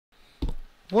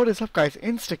What is up, guys?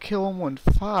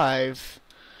 InstaKill115.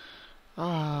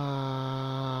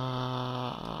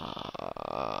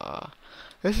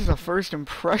 This is a first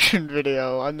impression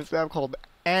video on this map called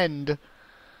End.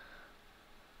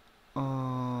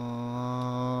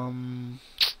 Wow.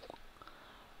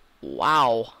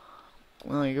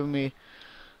 Well, you're giving me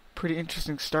pretty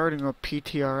interesting starting with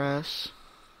PTRS.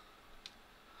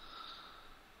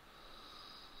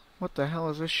 What the hell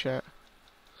is this shit?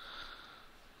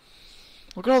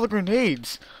 Look at all the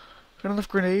grenades. Got enough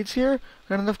grenades here?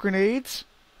 Got enough grenades?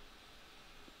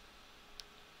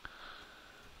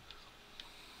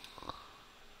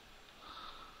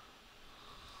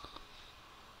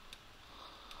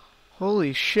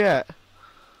 Holy shit.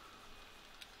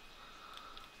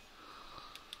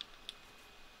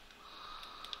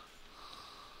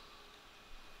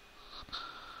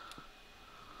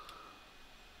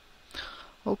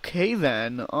 Okay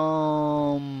then,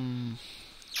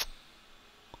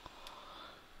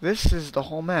 this is the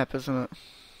whole map, isn't it?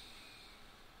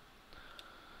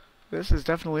 This is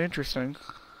definitely interesting.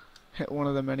 Hit one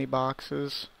of the many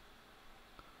boxes.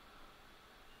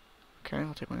 Okay,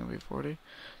 I'll take my MV40.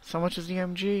 So how much is the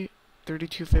MG?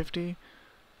 3250.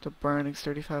 The Browning's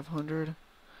 3500.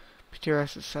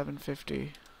 PTRS is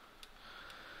 750.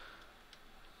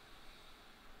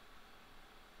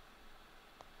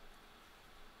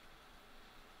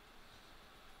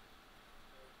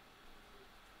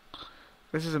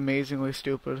 This is amazingly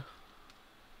stupid.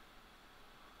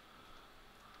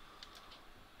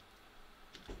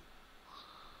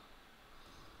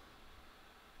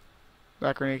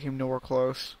 That grenade came nowhere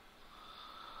close.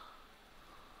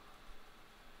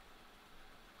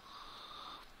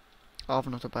 I'll have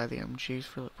enough to buy the MGs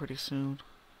for it pretty soon.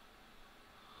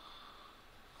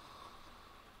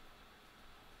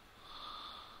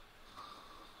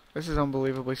 This is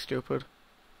unbelievably stupid.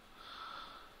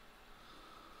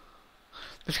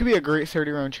 This could be a great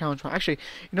 30-round challenge. Actually,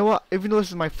 you know what? Even though this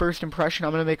is my first impression,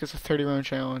 I'm going to make this a 30-round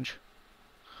challenge.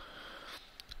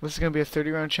 This is going to be a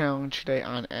 30-round challenge today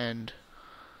on End.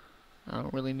 I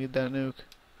don't really need that nuke.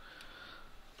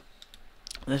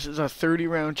 This is a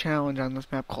 30-round challenge on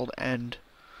this map called End.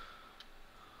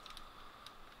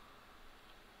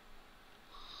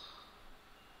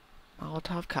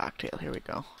 Molotov cocktail. Here we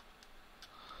go.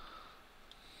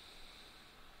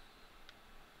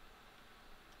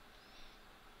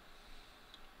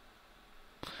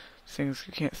 Things,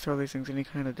 you can't throw these things any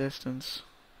kind of distance.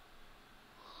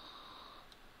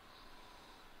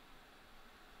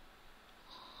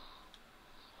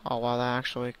 Oh wow, that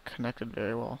actually connected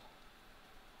very well.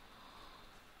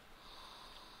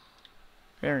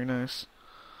 Very nice.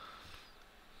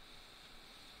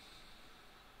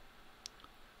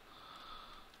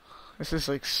 This is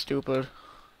like stupid.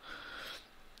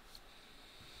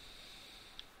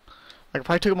 Like, it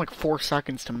probably took him like 4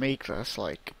 seconds to make this.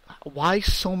 Like, why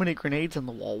so many grenades on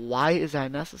the wall? Why is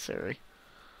that necessary?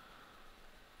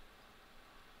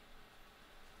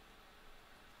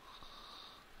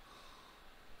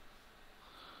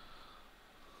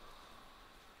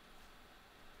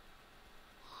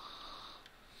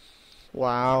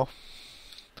 Wow.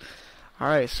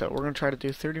 Alright, so we're gonna try to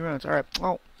do 30 rounds. Alright,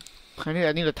 well, I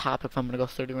need a topic if I'm gonna go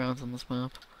 30 rounds on this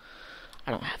map.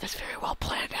 I don't have this very well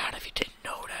planned out if you didn't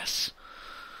notice.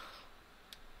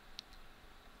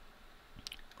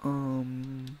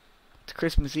 It's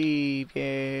Christmas Eve,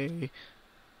 yay.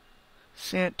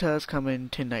 Santa's coming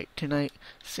tonight.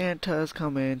 Santa's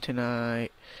coming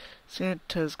tonight.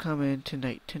 Santa's coming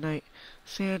tonight.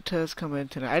 Santa's coming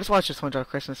tonight. I just watched this SpongeBob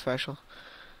Christmas special.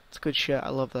 It's good shit, I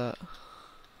love that.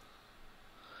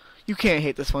 You can't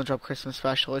hate the SpongeBob Christmas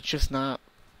special, it's just not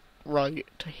right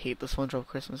to hate the SpongeBob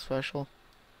Christmas special.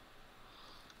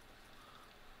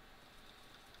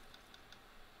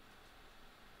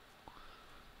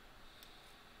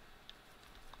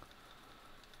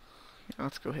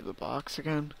 Let's go hit the box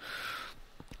again.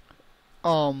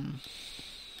 I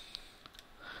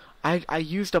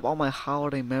used up all my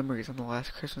holiday memories in the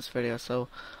last Christmas video, so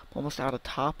I'm almost out of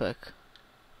topic.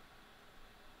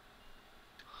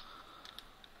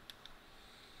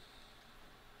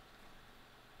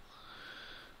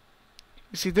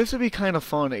 You see, this would be kind of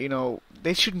fun, you know,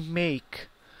 they should make,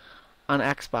 on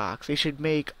Xbox, they should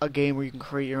make a game where you can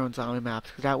create your own zombie maps,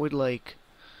 because that would, like,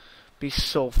 be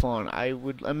so fun. I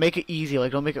would make it easy,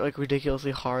 like don't make it like ridiculously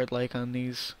hard like on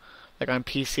these, like on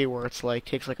PC where it's like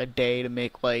takes like a day to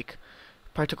make, like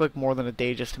probably took like more than a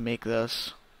day just to make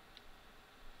this.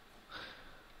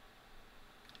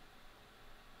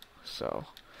 So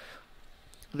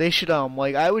they should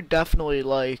like, I would definitely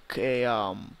like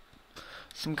a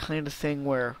some kind of thing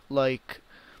where like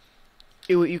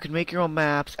you could make your own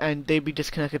maps, and they'd be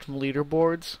disconnected from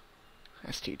leaderboards.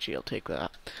 STG, I'll take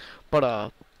that.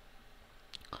 But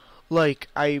like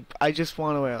I just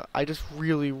want to I just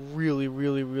really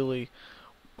really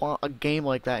want a game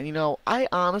like that. And you know, I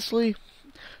honestly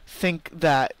think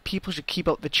that people should keep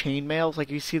up the chainmails. Like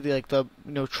you see the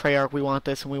Treyarch, we want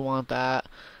this and we want that.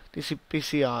 You see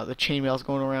the chainmails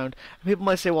going around. And people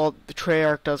might say, well, the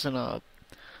Treyarch doesn't.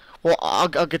 Well, I'll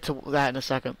get to that in a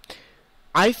second.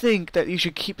 I think that you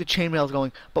should keep the chainmails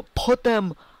going, but put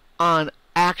them on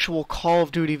actual Call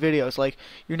of Duty videos. Like,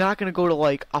 you're not gonna go to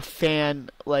like a fan,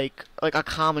 like a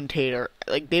commentator.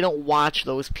 Like, they don't watch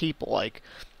those people. Like,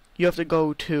 you have to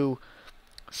go to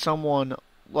someone.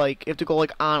 Like, you have to go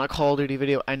like on a Call of Duty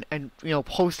video and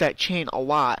post that chain a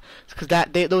lot, because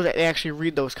they actually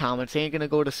read those comments. They ain't gonna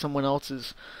go to someone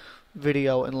else's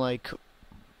video and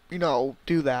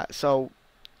do that. So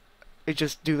it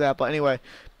just do that. But anyway,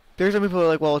 there's some people who are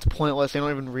like, well, it's pointless. They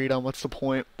don't even read them. What's the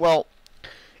point? Well,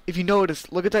 if you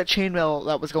notice, look at that chainmail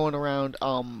that was going around.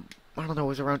 I don't know. It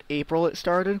was around April it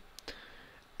started.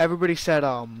 Everybody said,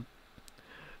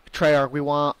 Treyarch, we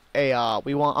want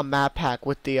a map pack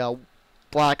with the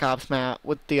Black Ops map,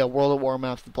 with the World at War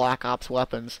maps, the Black Ops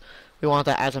weapons. We want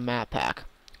that as a map pack.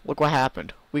 Look what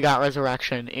happened. We got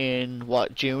Resurrection in,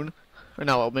 what, June? Or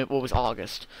no, it was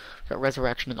August. We got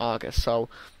Resurrection in August. So,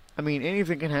 I mean,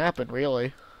 anything can happen,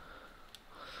 really.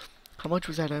 How much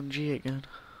was that MG again?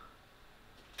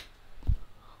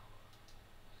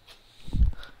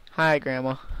 Hi,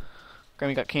 Grandma.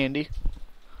 Grandma got candy.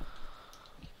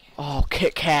 Oh,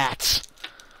 Kit Kats.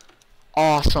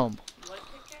 Awesome.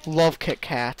 Love Kit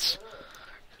Kats.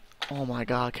 Oh my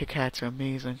god, Kit Kats are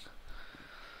amazing.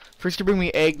 First you bring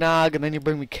me eggnog, and then you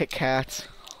bring me Kit Kats.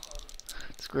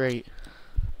 It's great.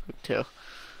 Me too.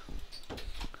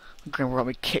 Grandma brought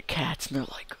me Kit Kats, and they're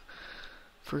like...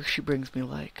 First she brings me,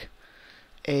 like,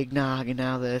 eggnog, and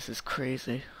now this is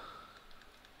crazy.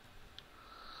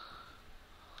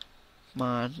 Come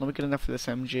on, let me get enough for this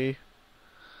MG.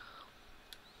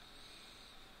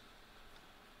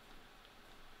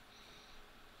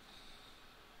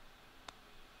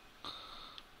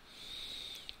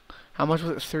 How much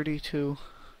was it? 32.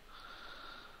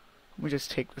 Let me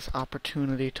just take this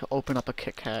opportunity to open up a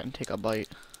Kit Kat and take a bite.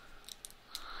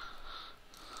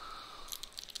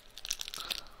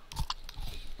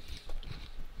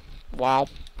 Wow,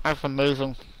 that's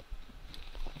amazing.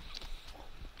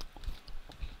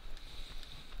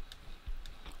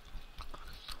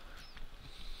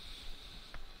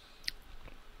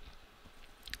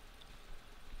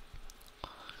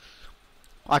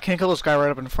 I can't kill this guy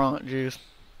right up in front, jeez.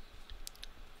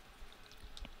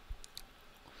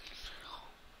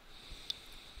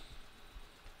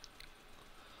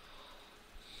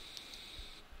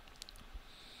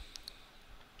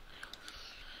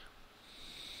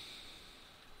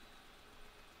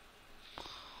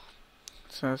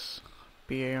 Says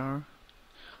BAR.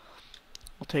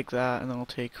 I'll take that, and then I'll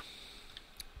take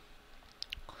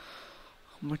how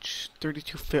much?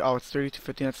 3250. Oh, it's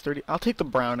 3250. That's 30. I'll take the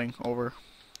Browning over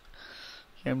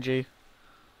MG.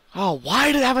 Oh,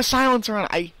 why did it have a silencer on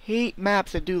it? I hate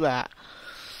maps that do that.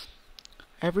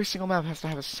 Every single map has to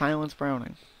have a silenced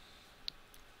Browning.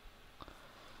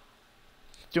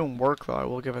 It's doing work though. I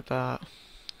will give it that.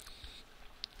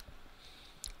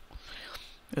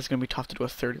 It's gonna be tough to do a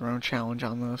 30-round challenge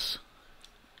on this.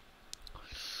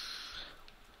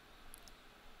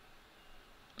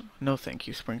 No thank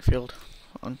you, Springfield.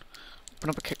 Hold on. Open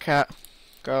up a Kit Kat.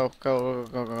 Go, go,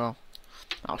 go, go, go.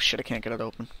 Oh shit, I can't get it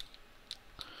open.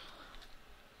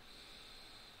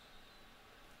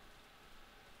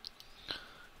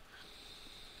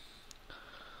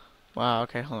 Wow,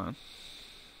 okay, hold on.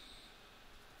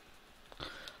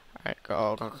 Alright,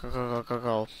 go, go, go, go, go, go,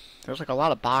 go. There's like a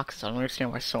lot of boxes. I don't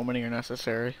understand why so many are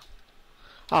necessary.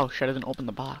 Oh shit, I didn't open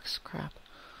the box. Crap.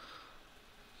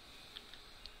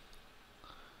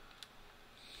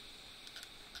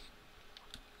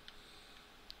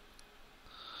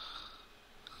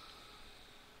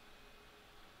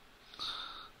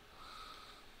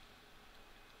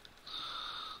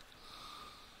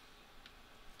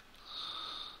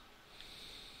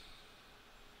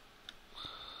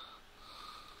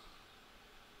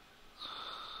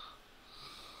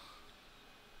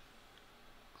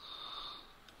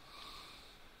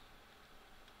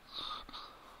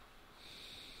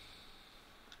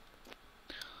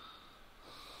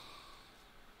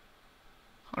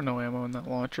 Oh, no ammo in that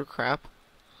launcher, crap.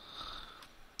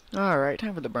 Alright,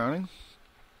 time for the Browning.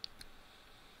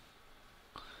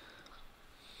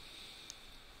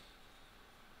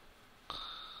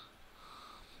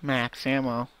 Max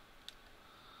ammo.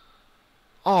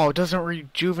 Oh, it doesn't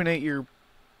rejuvenate your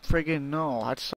friggin' no. That's